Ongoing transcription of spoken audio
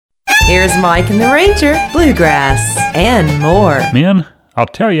Here's Mike and the Ranger, bluegrass, and more. Men, I'll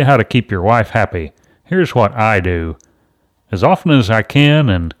tell you how to keep your wife happy. Here's what I do. As often as I can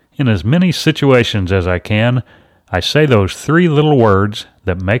and in as many situations as I can, I say those 3 little words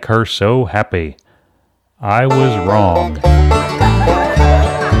that make her so happy. I was wrong.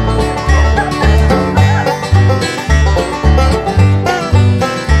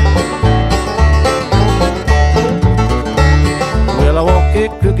 Well, I walk a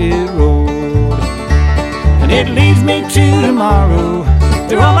crooked road, and it leads me to tomorrow.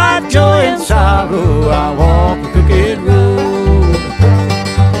 Through all my joy and sorrow, I walk a crooked road.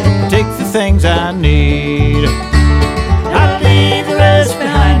 Take the things I need, I leave the rest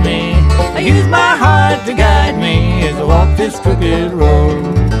behind me. I use my heart to guide me as I walk this crooked road.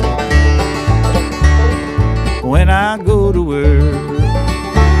 When I go to work,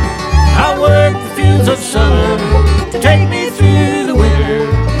 I work the fields of summer to take me through the winter.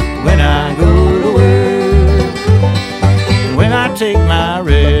 When I go to work, when I take my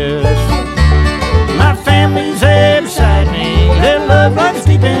rest, my family's there beside me. Their love runs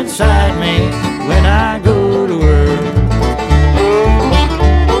deep inside me when I go to work.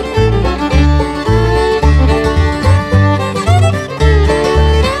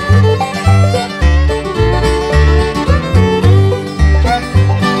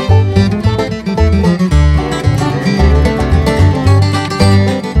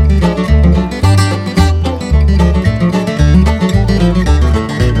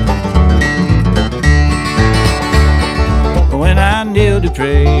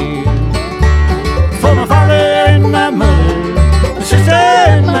 Trade for my father and my mother, my sister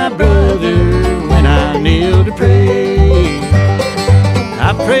and my brother. When I kneel to pray,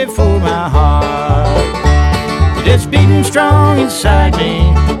 I pray for my heart. It's beating strong inside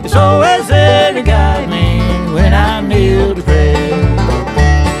me. It's always there to guide me when I kneel to pray.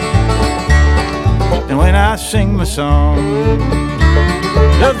 And when I sing my song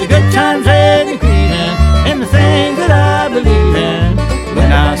of the good times and the grieving and the things that I believe in,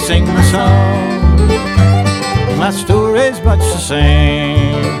 when I sing my song, my story's much the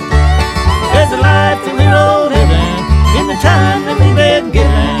same as the life that we're all living in the time that we've been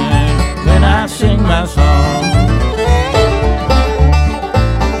given. When I sing my song,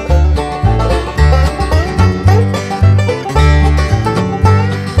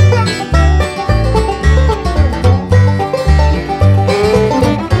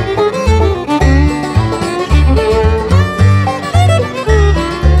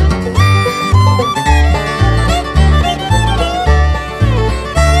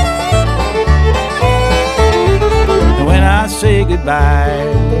 goodbye,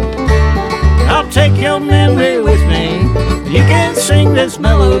 I'll take your memory with me. You can sing this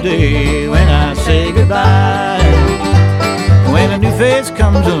melody when I say goodbye. When a new face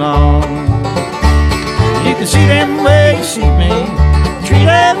comes along, you can see them where you see me. Treat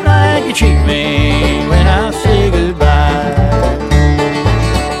them like you treat me when I say goodbye.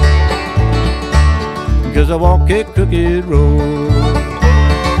 'Cause I walk a crooked road,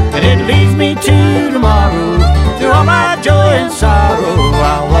 and it leads me to tomorrow. Through all my joy and sorrow,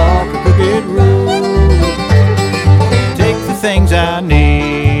 I walk a crooked road. Take the things I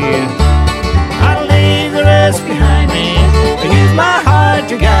need, I leave the rest behind me. I use my heart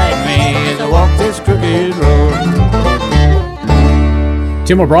to guide me as I walk this crooked road.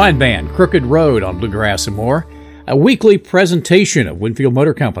 Tim O'Brien Band, Crooked Road on Bluegrass and More. A weekly presentation of Winfield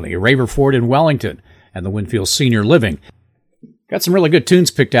Motor Company, Raverford in Wellington, and the Winfield Senior Living. Got some really good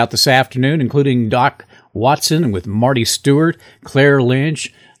tunes picked out this afternoon, including Doc Watson with Marty Stewart, Claire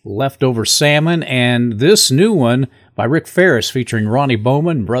Lynch, Leftover Salmon, and this new one by Rick Ferris featuring Ronnie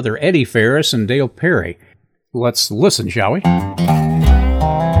Bowman, brother Eddie Ferris, and Dale Perry. Let's listen, shall we?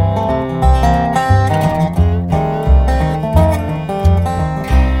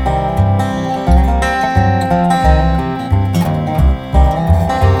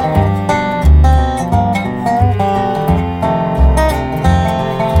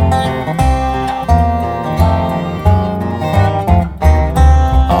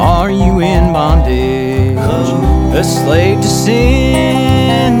 A slave to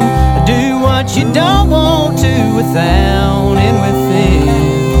sin, do what you don't want to without and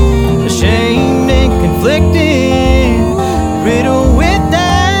within, ashamed and conflicted, riddled with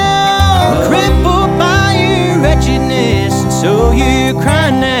doubt, crippled by your wretchedness, and so you're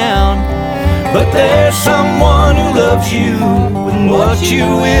crying out. But there's someone who loves you and what you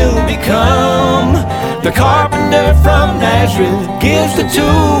will become. The carpenter from Nazareth gives the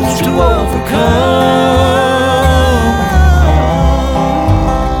tools to overcome.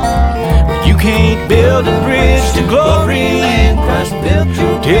 You can't build a bridge bridge to glory. Christ built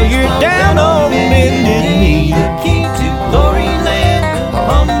you Till you're down on bended knee. The key to glory land, a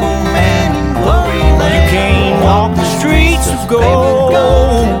humble man in glory land. You can't walk the streets of gold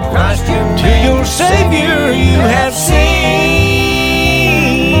Christ your till your Savior you have seen.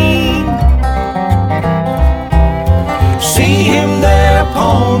 See him there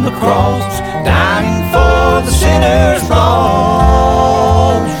upon the cross, dying for the sinners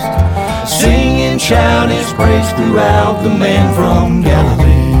lost. Sing and shout his praise throughout the man from Galilee.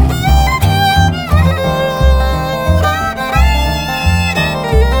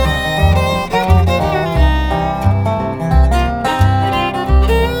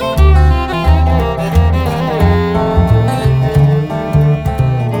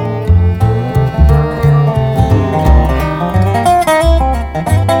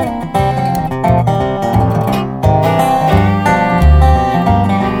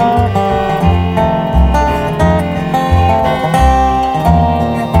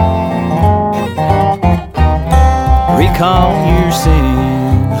 Recall your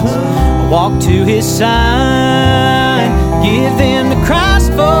sins, walk to his side, give them to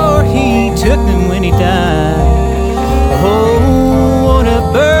Christ, for he took them when he died. Oh, what a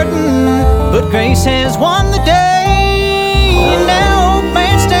burden, but grace has won the day. And now, old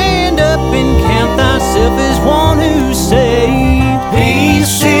man, stand up and count thyself as one who's saved.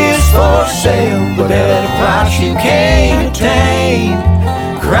 Peace is for sale, but at a price you can't attain.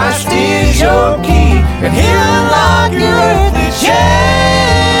 Christ is your key, and he'll unlock your earthly chains.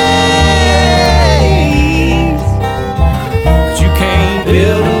 But you can't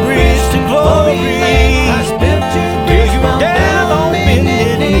build a bridge to glory till you're down on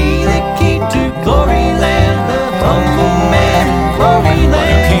bended knee. The key to glory land, the humble man in glory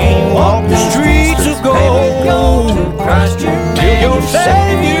land. You can't walk the streets of gold Christ your till your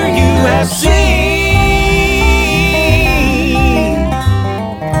Savior you have seen.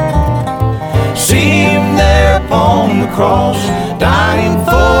 See him there upon the cross, dying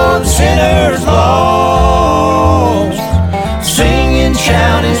for the sinners lost. Sing and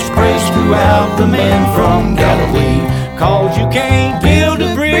shout his praise throughout the man from Galilee. 'Cause you can't build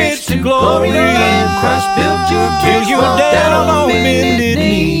a bridge to glory Christ built your till you're down on bended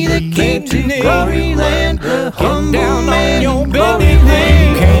knee. The key to glory land, the humble Down man on your in bended glory knee.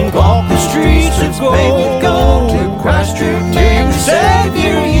 land. Can't walk the streets of Gold gold to Christ your till your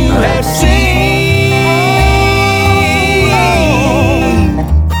Savior you have seen.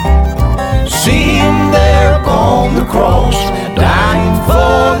 See him there upon the cross, dying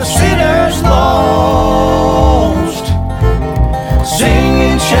for the sinners lost. Sing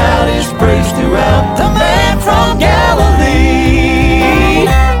and shout his praise throughout the man from Galilee.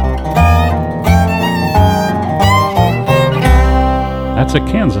 That's a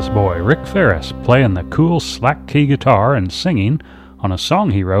Kansas boy, Rick Ferris, playing the cool slack key guitar and singing on a song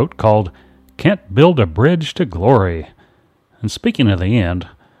he wrote called Can't Build a Bridge to Glory. And speaking of the end,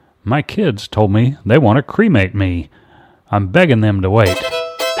 my kids told me they want to cremate me. I'm begging them to wait.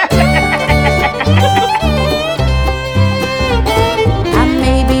 I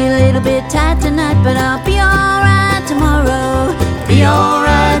may be a little bit tight tonight, but I'll be alright tomorrow. Be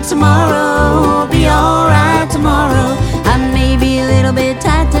alright tomorrow. Be alright tomorrow. I may be a little bit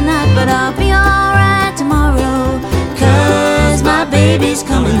tight tonight, but I'll be alright tomorrow. 'Cause my baby's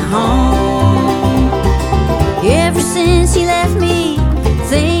coming home. Ever since he left me,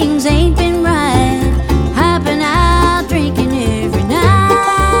 things ain't been right. I've been out drinking every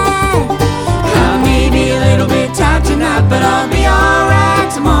night. I may be a little bit tired tonight, but I'll be alright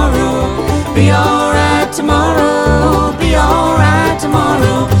tomorrow. Be alright tomorrow. Be alright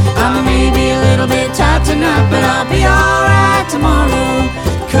tomorrow. I may be a little bit tired tonight, but I'll be alright tomorrow.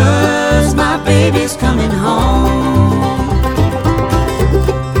 'Cause my baby's coming home.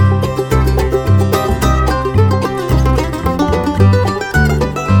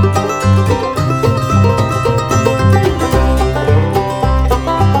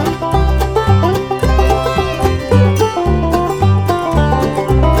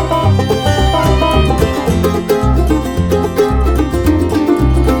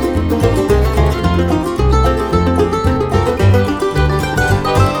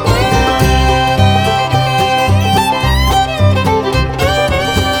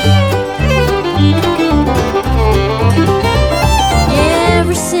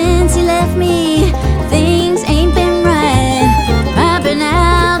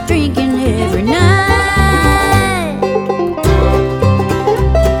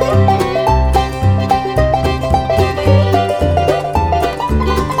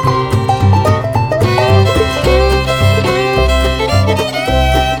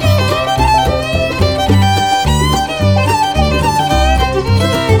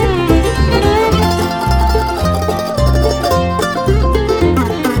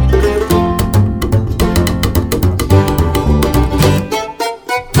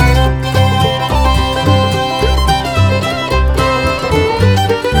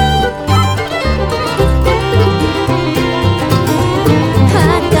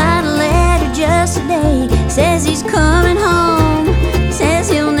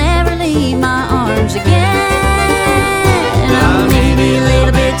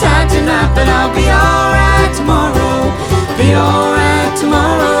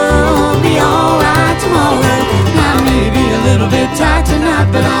 a little bit tight tonight,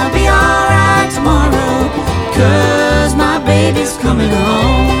 but I'll be alright tomorrow, 'cause my baby's coming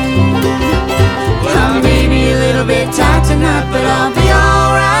home. I may be a little bit tight tonight, but I'll be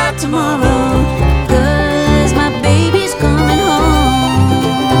alright tomorrow, 'cause my baby's coming home.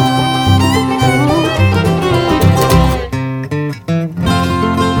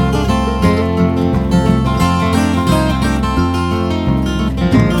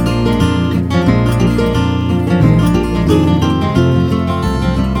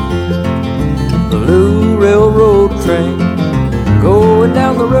 Blue railroad train going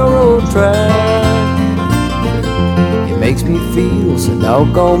down the railroad track. It makes me feel so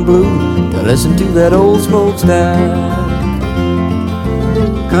doggone blue to listen to that old smokestack.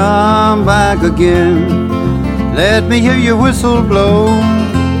 Come back again, let me hear your whistle blow.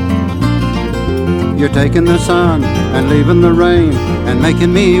 You're taking the sun and leaving the rain and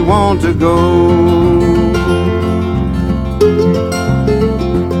making me want to go.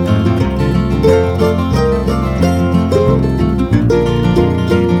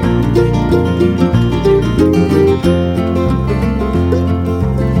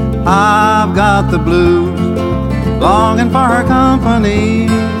 I've got the blues, longing for her company.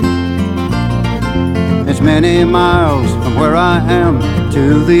 It's many miles from where I am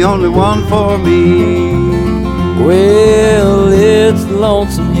to the only one for me. Well, it's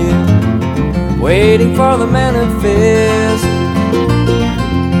lonesome here, waiting for the manifest.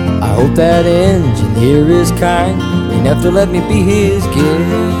 I hope that engine here is kind enough to let me be his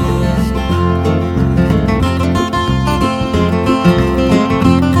guest.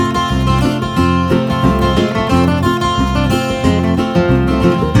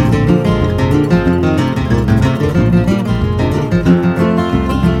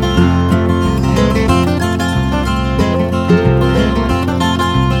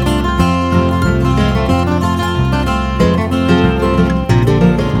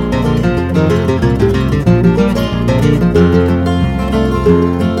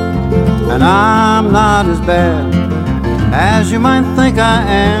 And I'm not as bad as you might think I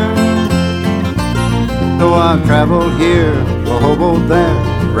am, though I've traveled here, or hoboed there,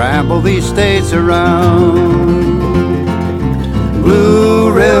 rambled these states around.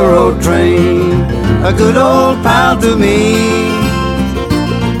 Blue railroad train, a good old pal to me.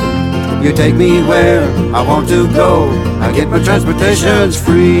 You take me where I want to go, I get my transportation's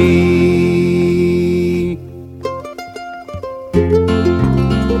free.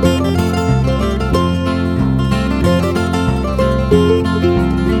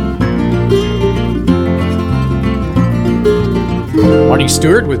 Marty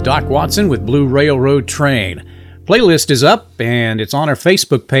Stewart with Doc Watson with Blue Railroad Train. Playlist is up, and it's on our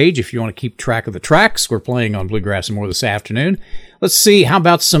Facebook page if you want to keep track of the tracks we're playing on Bluegrass and More this afternoon. Let's see, how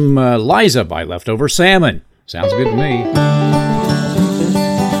about some Liza by Leftover Salmon? Sounds good to me.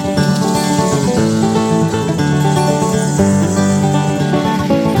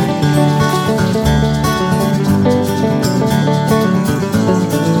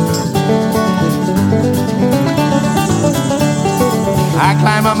 I'd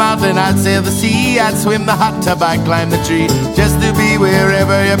climb a mountain, I'd sail the sea, I'd swim the hot tub, I'd climb the tree, just to be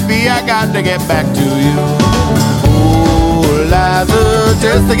wherever you be. I got to get back to you. Oh, Liza,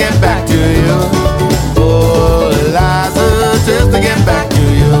 just to get back to you. Oh, Liza, just to get back to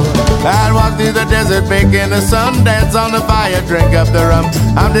you. I'd walk through the desert, making the sun, dance on the fire, drink up the rum.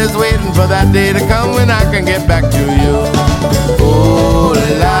 I'm just waiting for that day to come when I can get back to you. Oh,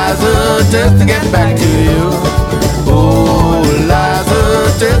 Liza, just to get back to you. Oh, Liza,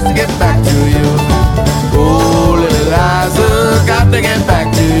 just to get back to you. Oh, little Liza, got to get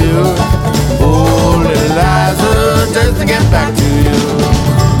back to you. Oh, little Liza, just to get back to you.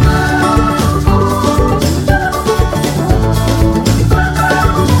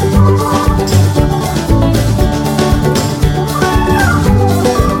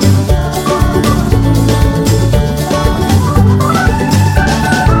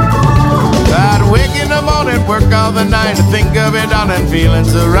 Work all the night, think of it on and feeling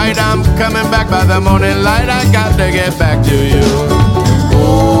so right. I'm coming back by the morning light, I got to get back to you.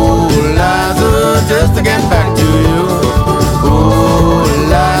 Oh, Liza, just to get back to you. Oh,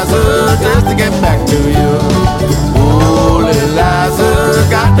 Liza, just to get back to you. Oh, little Liza,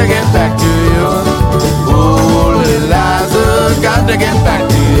 got to get back to you. Oh, little Liza, got to get back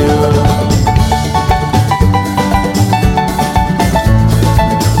to you.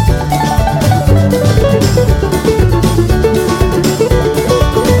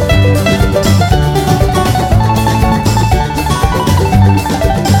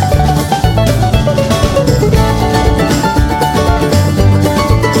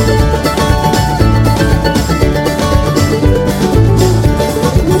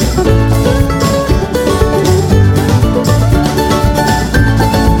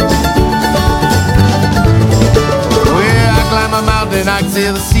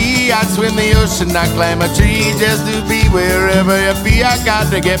 sail the sea, I'd swim the ocean, I'd climb a tree just to be wherever you be. I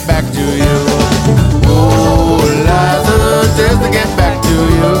got to get back to you. Oh, Eliza, just to get back to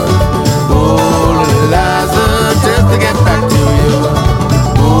you. Oh, Eliza, just to get back to you.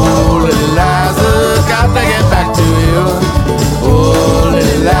 Oh, Eliza, got to get back to you. Oh,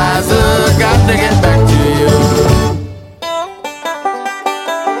 Eliza, got to get back to you.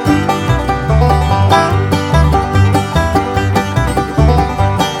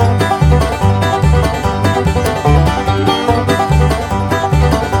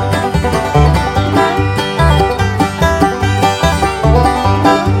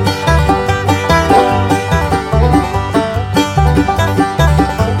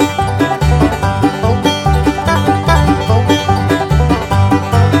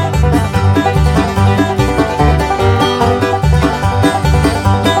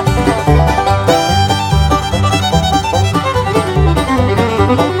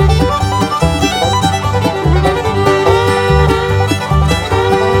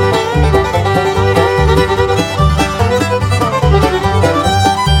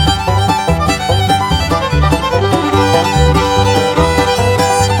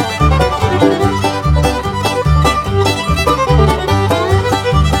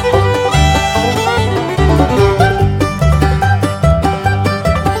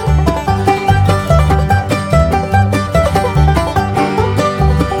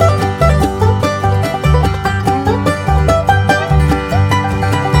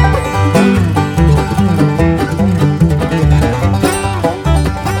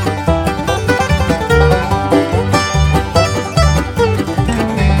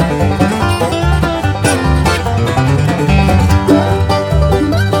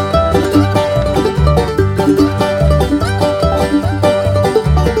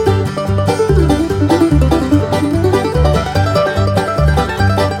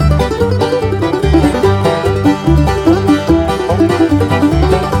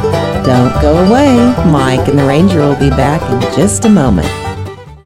 Don't go away. Mike and the Ranger will be back in just a moment.